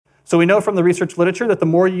So we know from the research literature that the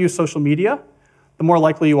more you use social media, the more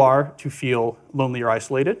likely you are to feel lonely or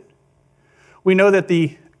isolated. We know that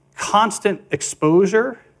the constant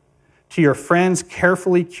exposure to your friends'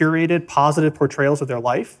 carefully curated positive portrayals of their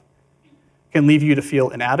life can leave you to feel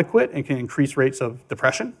inadequate and can increase rates of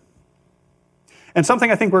depression. And something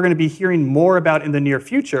I think we're going to be hearing more about in the near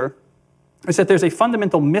future is that there's a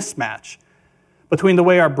fundamental mismatch between the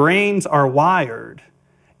way our brains are wired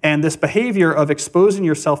and this behavior of exposing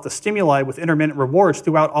yourself to stimuli with intermittent rewards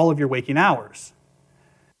throughout all of your waking hours.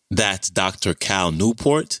 That's Dr. Cal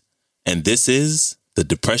Newport, and this is the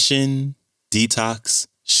Depression Detox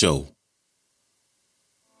Show.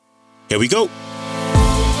 Here we go.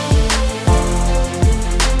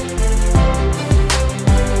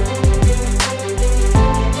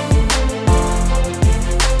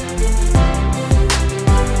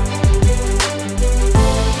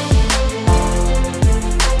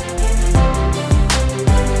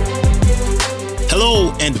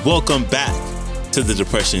 Hello and welcome back to the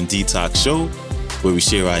Depression Detox Show, where we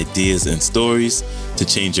share ideas and stories to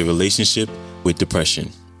change your relationship with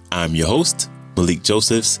depression. I'm your host, Malik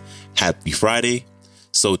Josephs. Happy Friday.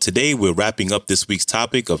 So today we're wrapping up this week's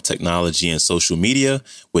topic of technology and social media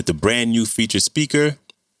with the brand new featured speaker,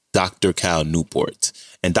 Dr. Cal Newport.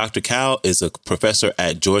 And Dr. Cal is a professor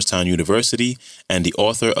at Georgetown University and the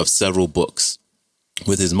author of several books,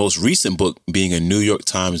 with his most recent book being a New York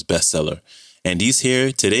Times bestseller. And he's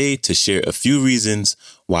here today to share a few reasons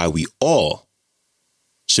why we all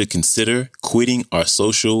should consider quitting our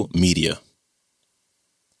social media.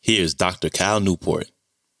 Here's Dr. Cal Newport.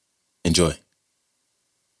 Enjoy.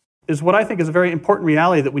 Is what I think is a very important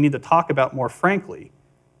reality that we need to talk about more frankly,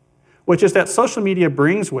 which is that social media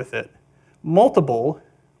brings with it multiple,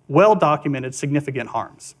 well-documented, significant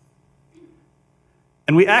harms.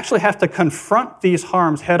 And we actually have to confront these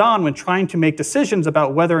harms head-on when trying to make decisions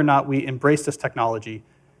about whether or not we embrace this technology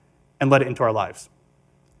and let it into our lives.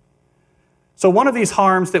 So one of these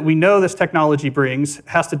harms that we know this technology brings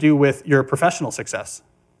has to do with your professional success.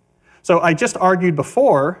 So I just argued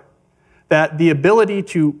before that the ability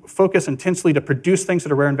to focus intensely to produce things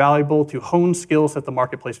that are rare and valuable, to hone skills that the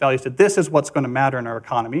marketplace values, that this is what's going to matter in our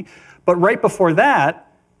economy. But right before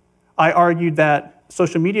that, I argued that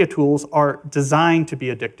social media tools are designed to be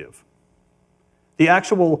addictive. The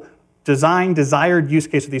actual desired use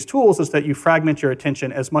case of these tools is that you fragment your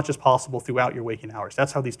attention as much as possible throughout your waking hours.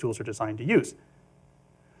 That's how these tools are designed to use.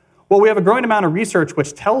 Well, we have a growing amount of research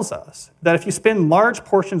which tells us that if you spend large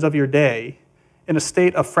portions of your day in a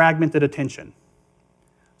state of fragmented attention,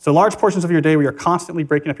 so large portions of your day where you're constantly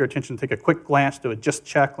breaking up your attention, take a quick glance, do a just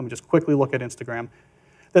check, let me just quickly look at Instagram,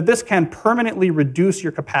 that this can permanently reduce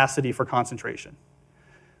your capacity for concentration.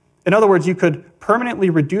 In other words, you could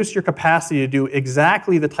permanently reduce your capacity to do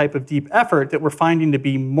exactly the type of deep effort that we're finding to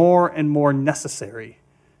be more and more necessary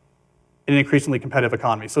in an increasingly competitive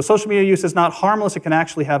economy. So social media use is not harmless. It can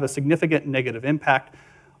actually have a significant negative impact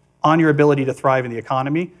on your ability to thrive in the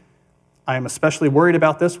economy. I am especially worried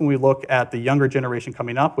about this when we look at the younger generation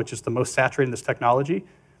coming up, which is the most saturated in this technology.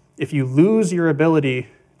 If you lose your ability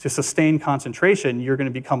to sustain concentration, you're going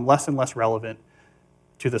to become less and less relevant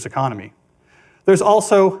to this economy. There's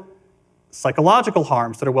also psychological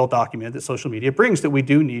harms that are well documented that social media brings that we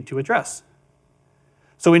do need to address.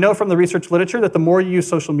 So we know from the research literature that the more you use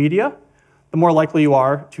social media, the more likely you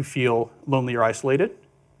are to feel lonely or isolated.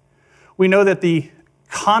 We know that the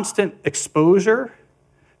constant exposure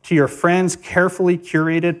to your friends' carefully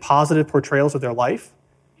curated positive portrayals of their life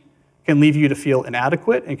can leave you to feel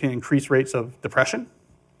inadequate and can increase rates of depression.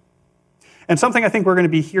 And something I think we're going to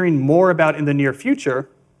be hearing more about in the near future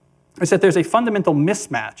is that there's a fundamental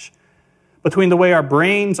mismatch between the way our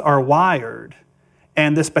brains are wired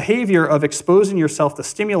and this behavior of exposing yourself to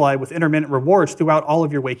stimuli with intermittent rewards throughout all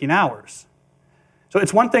of your waking hours. So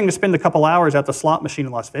it's one thing to spend a couple hours at the slot machine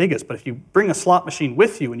in Las Vegas, but if you bring a slot machine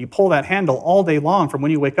with you and you pull that handle all day long from when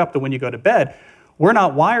you wake up to when you go to bed, we're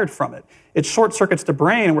not wired from it. It short circuits the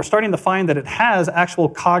brain, and we're starting to find that it has actual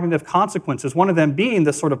cognitive consequences, one of them being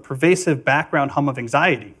this sort of pervasive background hum of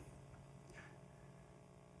anxiety.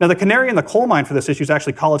 Now, the canary in the coal mine for this issue is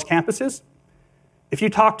actually college campuses. If you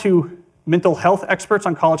talk to mental health experts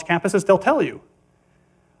on college campuses, they'll tell you,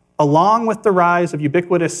 along with the rise of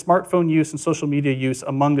ubiquitous smartphone use and social media use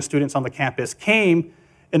among the students on the campus came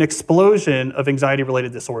an explosion of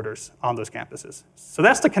anxiety-related disorders on those campuses. So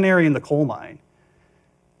that's the canary in the coal mine.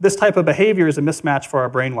 This type of behavior is a mismatch for our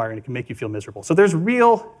brain wiring. It can make you feel miserable. So there's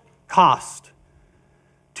real cost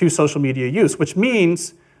to social media use, which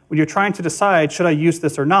means when you're trying to decide, should I use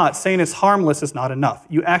this or not, saying it's harmless is not enough.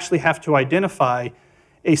 You actually have to identify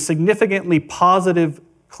a significantly positive,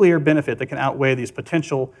 clear benefit that can outweigh these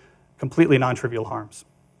potential completely non-trivial harms.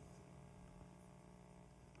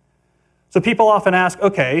 So people often ask,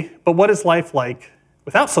 okay, but what is life like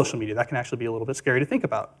without social media? That can actually be a little bit scary to think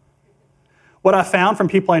about. What I found from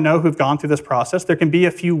people I know who've gone through this process, there can be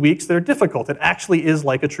a few weeks that are difficult. It actually is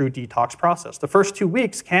like a true detox process. The first 2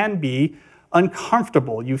 weeks can be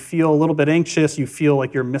uncomfortable. You feel a little bit anxious. You feel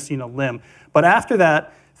like you're missing a limb. But after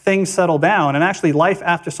that, things settle down, and actually life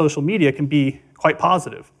after social media can be quite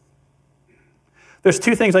positive. There's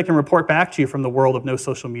 2 things I can report back to you from the world of no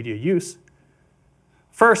social media use.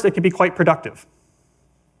 First, it can be quite productive.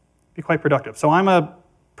 So I'm a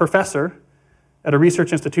professor at a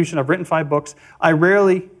research institution. I've written 5 books. I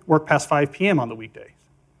rarely work past 5 p.m. on the weekdays.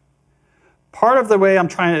 Part of the way I'm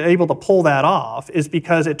able to pull that off is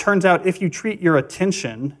because it turns out if you treat your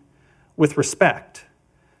attention with respect,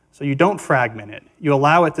 so you don't fragment it, you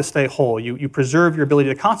allow it to stay whole, you preserve your ability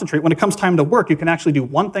to concentrate. When it comes time to work, you can actually do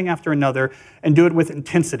one thing after another and do it with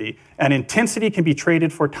intensity. And intensity can be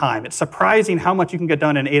traded for time. It's surprising how much you can get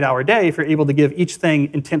done in an 8-hour day if you're able to give each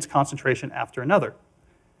thing intense concentration after another.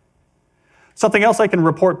 Something else I can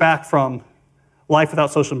report back from life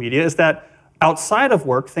without social media is that outside of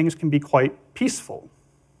work, things can be quite peaceful.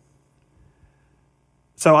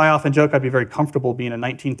 So I often joke I'd be very comfortable being a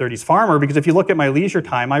 1930s farmer because if you look at my leisure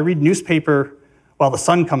time, I read newspaper while the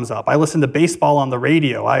sun comes up. I listen to baseball on the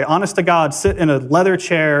radio. I, honest to God, sit in a leather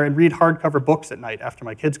chair and read hardcover books at night after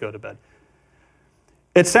my kids go to bed.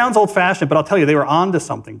 It sounds old-fashioned, but I'll tell you, they were onto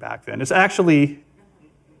something back then. It's actually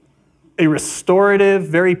a restorative,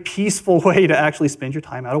 very peaceful way to actually spend your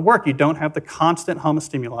time out of work. You don't have the constant hum of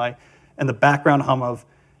stimuli and the background hum of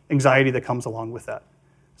anxiety that comes along with that.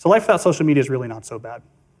 So life without social media is really not so bad.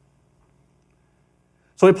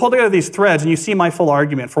 So we pull together these threads, and you see my full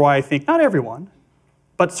argument for why I think not everyone,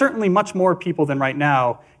 but certainly much more people than right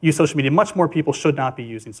now use social media. Much more people should not be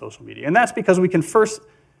using social media. And that's because we can first,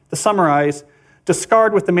 to summarize,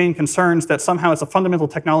 discard with the main concerns that somehow it's a fundamental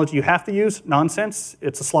technology you have to use. Nonsense.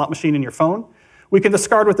 It's a slot machine in your phone. We can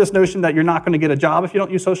discard with this notion that you're not going to get a job if you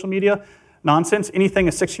don't use social media. Nonsense. Anything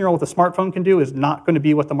a 16-year-old with a smartphone can do is not going to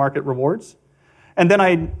be what the market rewards. And then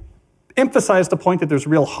I emphasize the point that there's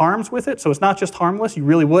real harms with it. So it's not just harmless. You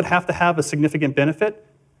really would have to have a significant benefit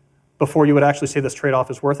before you would actually say this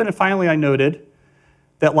trade-off is worth it. And finally, I noted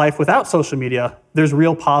that life without social media, there's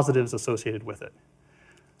real positives associated with it.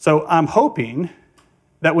 So I'm hoping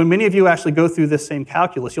that when many of you actually go through this same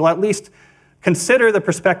calculus, you'll at least consider the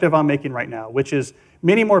perspective I'm making right now, which is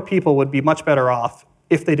many more people would be much better off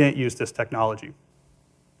if they didn't use this technology.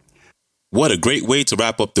 What a great way to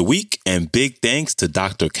wrap up the week, and big thanks to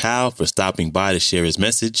Dr. Cal for stopping by to share his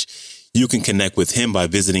message. You can connect with him by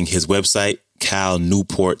visiting his website,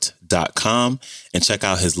 calnewport.com, and check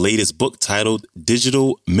out his latest book titled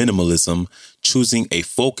Digital Minimalism, Choosing a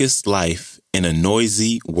Focused Life in a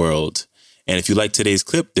Noisy World. And if you like today's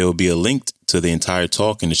clip, there will be a link to the entire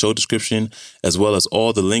talk in the show description, as well as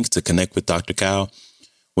all the links to connect with Dr. Cal.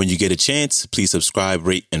 When you get a chance, please subscribe,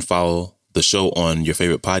 rate, and follow the show on your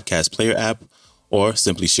favorite podcast player app, or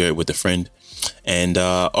simply share it with a friend. And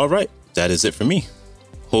all right, that is it for me.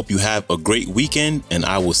 Hope you have a great weekend, and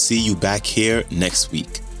I will see you back here next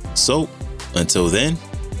week. So until then,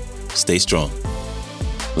 stay strong.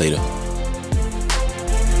 Later.